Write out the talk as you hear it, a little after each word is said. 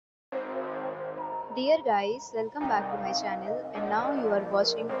Dear guys, welcome back to my channel and now you are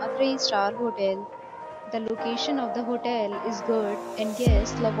watching a 3-star hotel. The location of the hotel is good and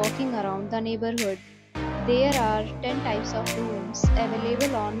guests love walking around the neighborhood. There are 10 types of rooms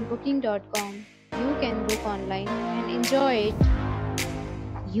available on booking.com. You can book online and enjoy it.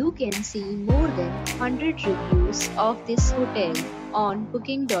 You can see more than 100 reviews of this hotel on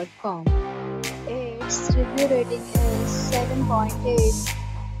booking.com. Its review rating is 7.8.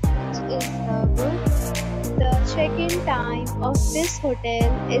 Is good. The check-in time of this hotel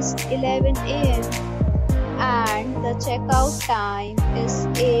is 11 a.m. and the checkout time is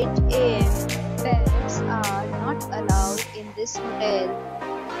 8 a.m. Pets are not allowed in this hotel.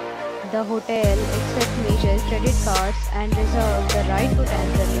 The hotel accepts major credit cards and reserves the right to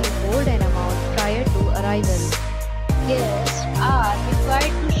temporarily hold an amount prior to arrival. Guests are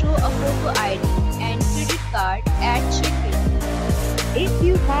required to show a photo ID and credit card at check-in. If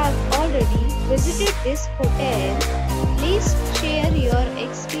you have already visited this hotel, please share your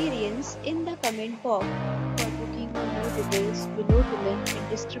experience in the comment box. For booking or more details, below the link in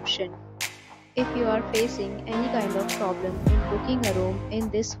description. If you are facing any kind of problem in booking a room in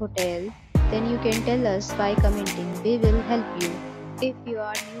this hotel, then you can tell us by commenting. We will help you. If you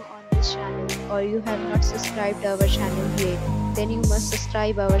are new on this channel or you have not subscribed our channel yet, then you must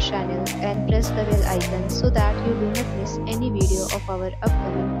subscribe our channel and press the bell icon so that you do not miss any video of our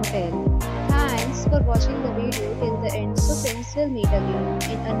upcoming hotel. Thanks for watching the video till the end. So friends, will meet again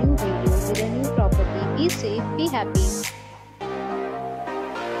in a new video with a new property. Be safe, be happy.